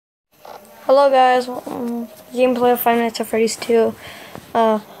Hello guys, gameplay of Five Nights at Freddy's 2.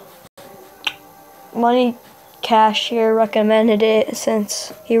 Money Cash here recommended it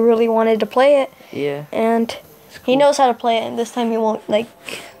since he really wanted to play it. Yeah. And cool. He knows how to play it, and this time he won't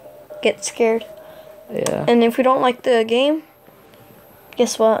get scared. Yeah. And if we don't like the game,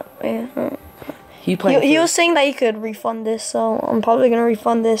 guess what? Yeah. He was saying that he could refund this, so I'm probably gonna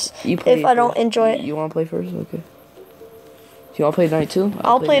refund this if I don't enjoy it. You wanna play first? Okay. You wanna play night 2?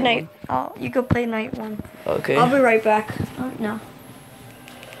 I'll play night. You could play night 1. Okay. I'll be right back. No.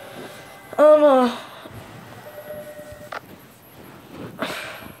 Oh no.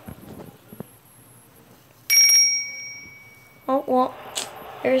 Oh well.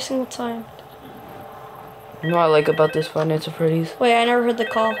 Every single time. You know what I like about this Five Nights at Freddy's? Wait, I never heard the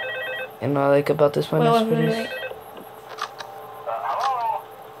call. You know what I like about this Five Nights at Freddy's? Wait.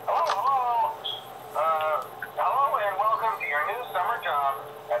 Hello and welcome to your new summer job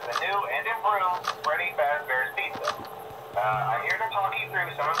at the new and improved Freddy Fazbear's Pizza. I'm here to talk you through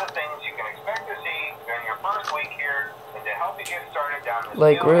some of the things you can expect to see during your first week here and to help you get started down this new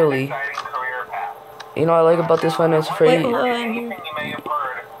and exciting career path. You know what I like about this Five Nights at Freddy's? Anything you may have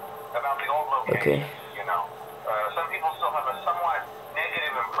heard about the old location. Okay. You know, some people still have a somewhat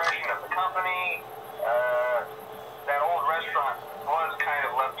negative impression of the company. That old restaurant was kind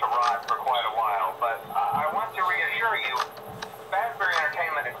of left to rot for quite a while, but I want to reassure you, Fazbear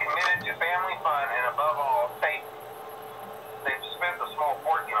Entertainment is committed to family fun and above all, safety. They've spent a small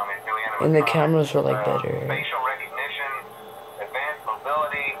fortune on these new animatronics. And the cameras are like better. Facial recognition, advanced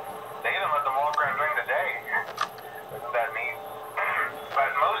mobility. They even let them walk around during the day. Isn't that neat?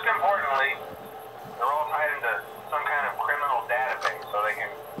 But most importantly, they're all tied into some kind of criminal database so they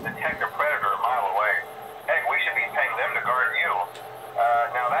can detect a predator a mile away. Heck, we should be paying them to guard you.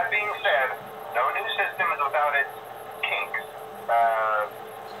 Now that being said, no new system is without its kinks.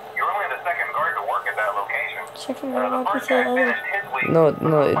 You're only the second guard to work at that location. The first guy finished his week. No,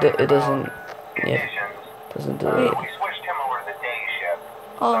 it doesn't. Yeah, doesn't do it. We switched him over to the day shift.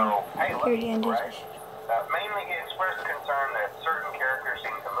 Oh, so, hey, already ended. right? Mainly he expressed concern that certain characters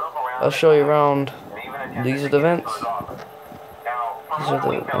seem to move around. I'll show you around. And These are the vents. Now, These are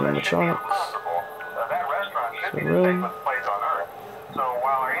the animatronics. That restaurant should be the room. safest place on Earth. So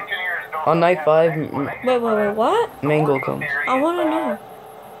while our engineers don't On night 5, Wait, what? Mango comes. I want to know.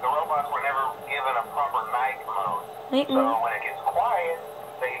 The robots were never given a proper night mode. Night So mode? when it gets quiet,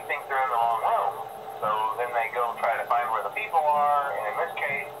 they think they're in the wrong room. So then they go try to find where the people are, and in this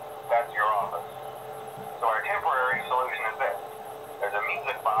case, that's your office. So our temporary solution is this. There's a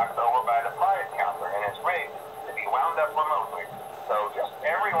music box over by the prize counter, and it's rigged to be wound up remotely. So just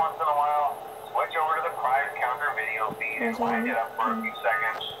every once in a while, switch over to the prize counter video feed and wind it up for a few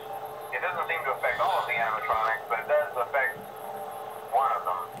seconds. It doesn't seem to affect all of the animatronics, but it does affect one of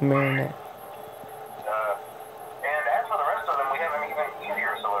them. Marinette. And as for the rest of them, we have an even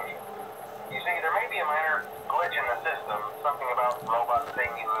easier solution. You see, there may be a minor glitch in the system, something about robots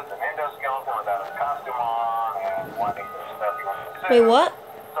saying you as an endoskeleton without a costume on, and wanting to stuff you into the system. Wait, what?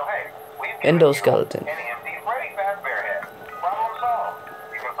 So hey, we've given Endoskeleton. you an empty Freddy Fazbear head. Problem solved.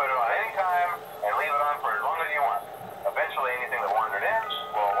 You can put it on any time and leave it on for as long as you want. Eventually, anything that wandered in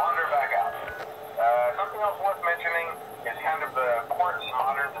will wander back out. Something else worth mentioning is kind of the quartz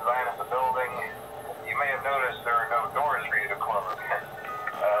modern design of the building. You may have noticed there are no doors for you to close.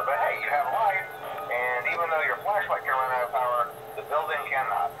 But hey, you have lights, and even though your flashlight can run out of power, the building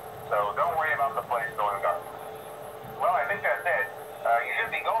cannot. So don't worry about the place going dark. Well, I think that's it. You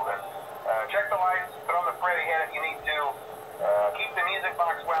should be golden. Check the lights, put on the Freddy head if you need to. Keep the music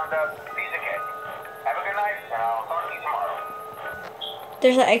box wound up. Piece of cake. Have a good night, and I'll talk to you tomorrow.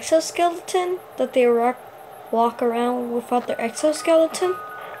 There's an exoskeleton that they walk around without their exoskeleton?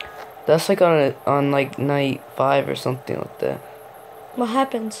 That's like on like night 5 or something like that. What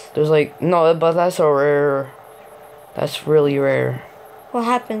happens? There's like no, but that's a rare. That's really rare. What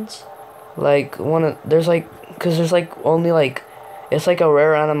happens? Like there's only like it's like a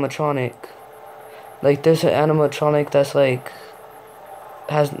rare animatronic. Like there's an animatronic that's like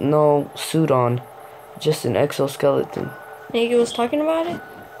has no suit on, just an exoskeleton. Nigga was talking about it?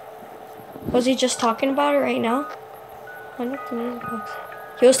 Was he just talking about it right now? I know the music box.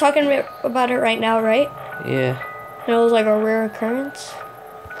 He was talking about it right now, right? Yeah. And it was like a rare occurrence?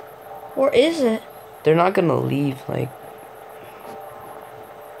 Or is it? They're not gonna leave, like...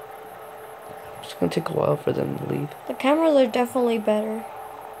 It's gonna take a while for them to leave. The cameras are definitely better.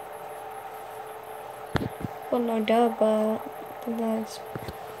 Well, no duh, but...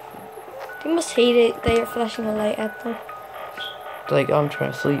 They must hate it that you're flashing a light at them. Like, I'm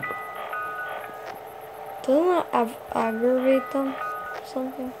trying to sleep. Doesn't that aggravate them or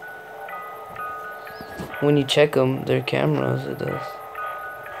something? When you check them, their cameras, it does.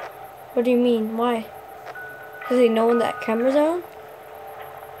 What do you mean? Why? Does they know when that camera's on?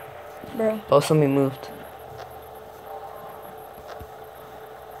 Bro. Oh, somebody moved.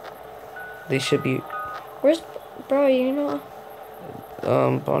 They should be. Where's... Bro, you know...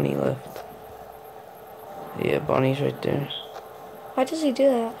 Bonnie left. Yeah, Bonnie's right there. Why does he do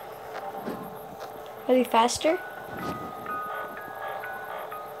that? Are they faster?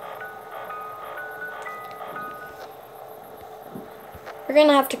 You're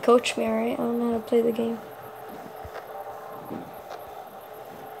gonna have to coach me, alright? I don't know how to play the game.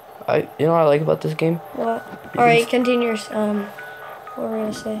 You know what I like about this game? What? Alright, continue. What were we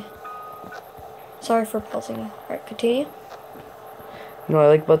gonna say? Sorry for pausing you. Alright, continue. You know what I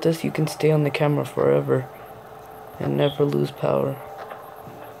like about this? You can stay on the camera forever and never lose power.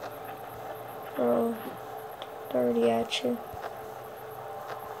 Bro, they're already at you.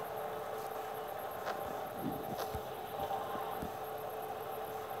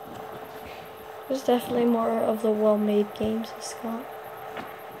 There's definitely more of the well-made games, Scott.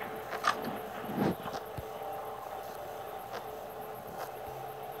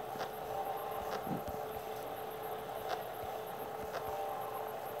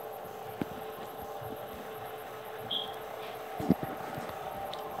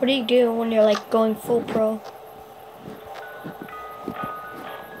 What do you do when you're like going full pro?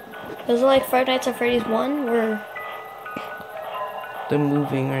 Is it like Five Nights at Freddy's 1 where... They're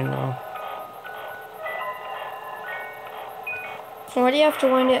moving right now. Why do you have to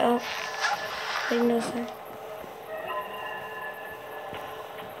wind it up? Like no sir.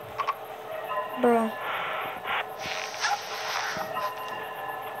 Bruh.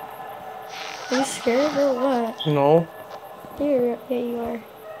 Are you scared or what? No. Yeah, you are.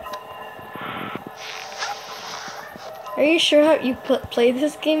 Are you sure you played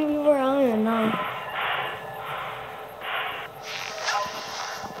this game before? I don't even know.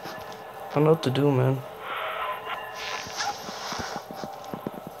 I don't know what to do, man.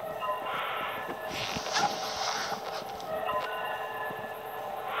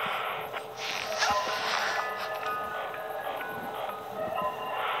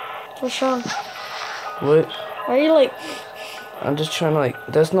 What's wrong? What? Why are you like... I'm just trying to like...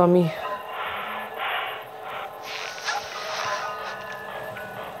 That's not me.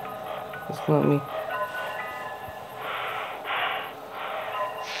 That's not me.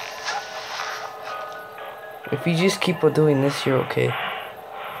 If you just keep on doing this, you're okay.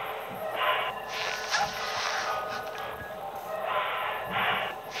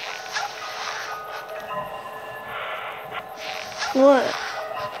 What?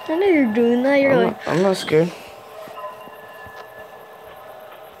 I know you're doing that. I'm not scared.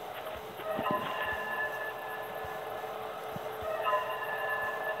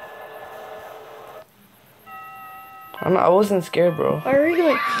 I wasn't scared, bro. Why are you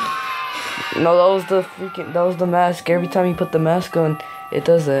like... No, that was the mask. Every time you put the mask on, it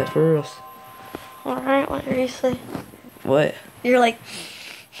does that for real. Alright, what are you saying? What? You're like...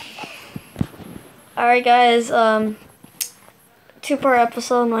 Alright guys, 2-part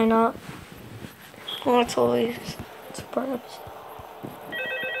episode, why not? Well, it's always 2-part episode.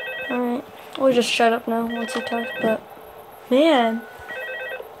 Alright, we'll just shut up now once he talks, but... Man!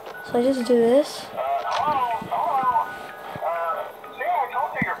 So I just do this?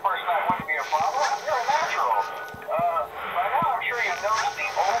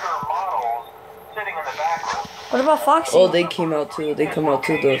 What about Foxy? Oh, they came out too. They come out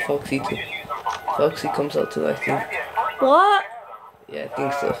too, the Foxy too. Foxy comes out too, I think. What? Yeah, I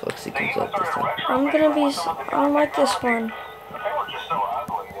think so. Foxy comes out this time. I don't like this one.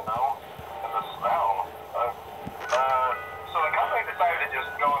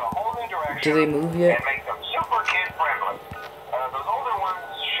 Do they move yet? Those older ones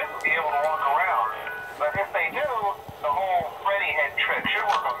shouldn't be able to walk around, but if they do, the whole Freddy head trick should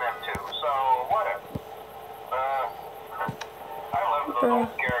work on them too, so whatever. I love those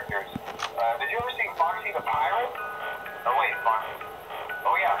old characters. Did you ever see Foxy the Pirate? Oh wait, Foxy.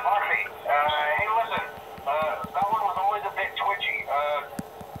 Oh yeah, Foxy. Hey listen, that one was always a bit twitchy.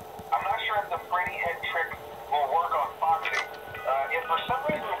 I'm not sure if the Freddy head trick will work on Foxy. If for some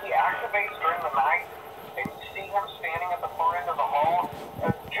reason he activates during the night, and you see him standing at the far end of the hall,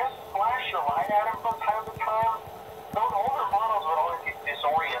 just flash your light at him from time to time. Those older models would always get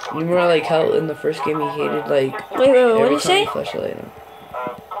disoriented. You remember like how in the first game he hated like... Wait, what did you say? Flash your light on.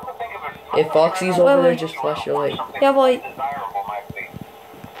 If Foxy's over there, just flash your light. Yeah, boy.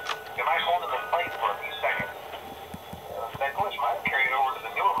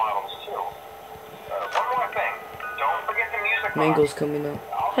 Mango's coming out.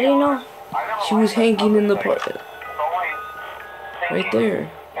 How do you know? I know She was hanging in the park. It's always Right thinking, there. and it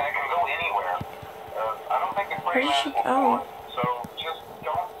can go anywhere. I don't think it's Where very did she magical go? form, so just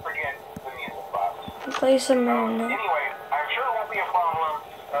don't forget the music box. Play some Marinette. Anyway, I'm sure it won't be a problem.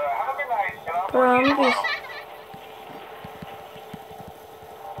 Have a good night, and I'll Bro, talk to you I'm gonna be... tomorrow.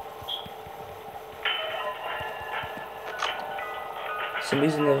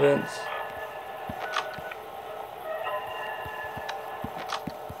 Somebody's in the vents.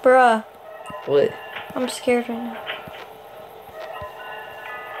 Bruh, What? I'm scared right now.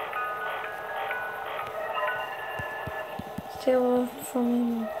 Stay away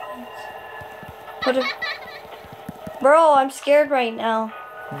from me. What if... Bro, I'm scared right now.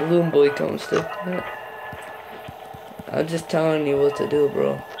 Balloon boy comes too. I'm just telling you what to do,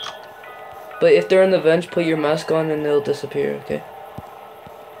 bro. But if they're in the vents, put your mask on and they'll disappear, okay?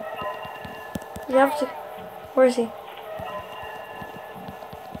 You have to... Where is he?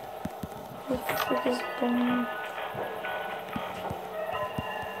 Where the frick is Boom?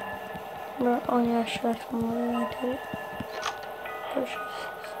 Bro, oh yeah, sure, that's from where I did it. Purchase.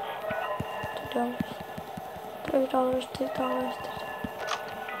 $2. $3, $2.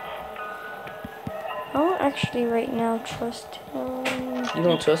 I don't actually right now trust him. You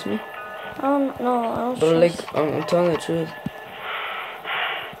don't trust me? I don't know, I don't But trust. like, I'm telling the truth.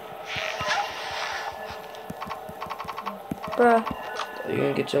 Bruh. You're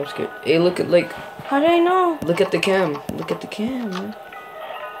gonna get jump scared. Hey, look at like, How did I know? look at the cam. Look at the cam, man.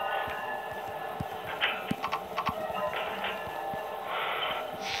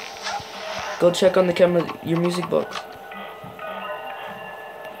 Go check on the camera, your music box.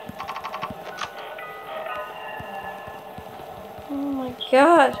 Oh my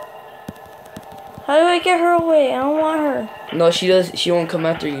god. How do I get her away? I don't want her. No, she does. She won't come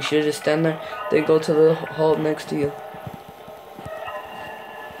after you. She'll just stand there. Then go to the hall next to you.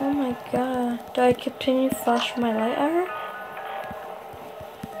 Oh my god. Do I continue to flash my light at her?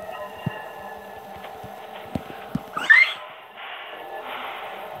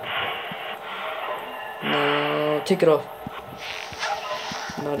 No, take it off.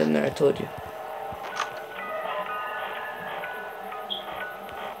 Not in there. I told you.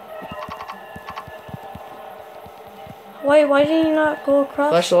 Wait, why did you not go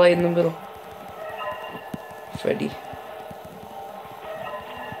across? Flash the light in the middle. Freddy.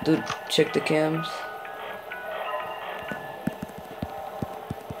 Dude, check the cams.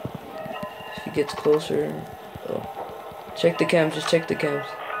 If he gets closer. Oh. Check the cams, just check the cams.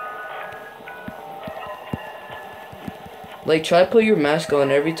 Like, try to put your mask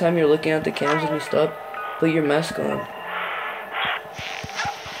on. Every time you're looking at the cams and you stop, put your mask on.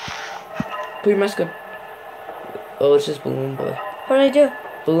 Put your mask on. Oh, it's just Balloon Boy. What did I do?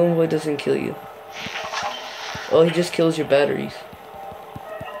 Balloon Boy doesn't kill you. Oh, he just kills your batteries.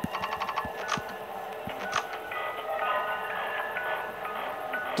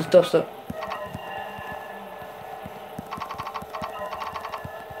 Stop.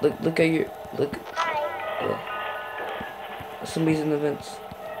 Look at your, look. Oh. Somebody's in the vents.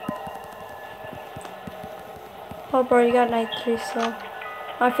 Oh bro, you got night 3, so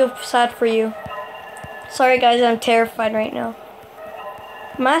I feel sad for you. Sorry guys, I'm terrified right now.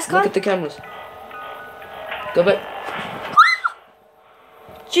 Mask on? Look at the cameras. Go back.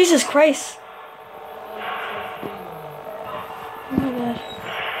 Jesus Christ. Oh my god.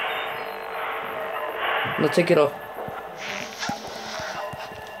 No, take it off.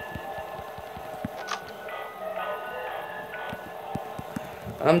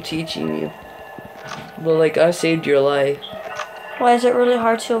 I'm teaching you. But like, I saved your life. Why is it really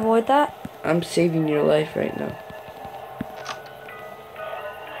hard to avoid that? I'm saving your life right now.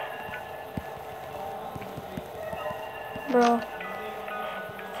 Bro.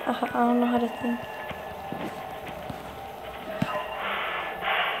 I don't know how to think.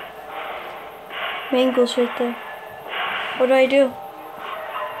 Mango's right there. What do I do?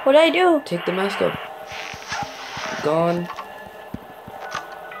 What do I do? Take the mask off. Gone.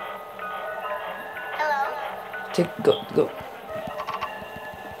 Hello? Go.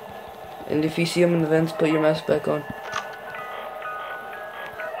 And if you see him in the vents, put your mask back on.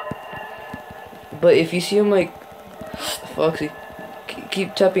 But if you see him like Foxy,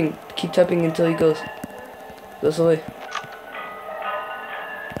 keep tapping until he goes away.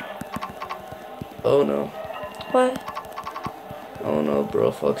 Oh no. What? Oh no, bro,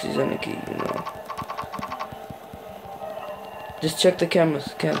 Foxy's gonna kill you now. Just check the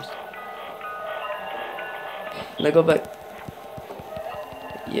cams. Now go back.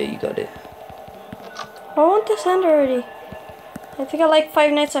 Yeah, you got it. I want this end already. I think I like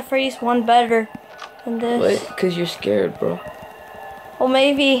Five Nights at Freddy's 1 better than this. What? Cause you're scared, bro. Well,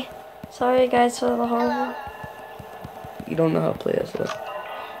 maybe. Sorry guys for the horrible. You don't know how to play as well.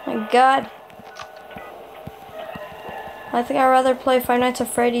 My God. I think I'd rather play Five Nights at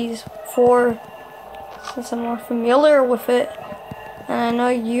Freddy's 4 since I'm more familiar with it. And I know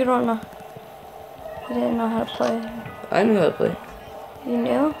you don't know. You didn't know how to play. I knew how to play. You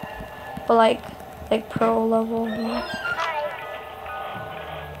knew? But like pro level. You know?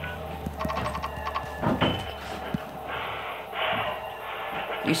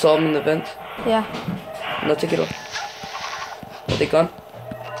 You saw them in the vents? Yeah. No, take it off. Are they gone?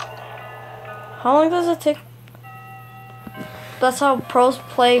 How long does it take? That's how pros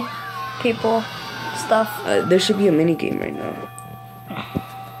play people stuff. There should be a mini game right now.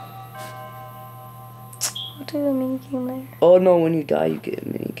 What do the mini game there? Oh no, when you die, you get a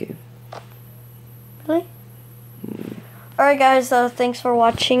mini game. Really? Alright guys, thanks for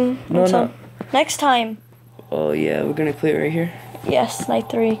watching. No, Until no. next time. Oh yeah, we're gonna play it right here. Yes, night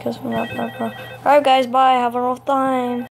 3 because we're not that pro. Alright guys, bye. Have a rough time.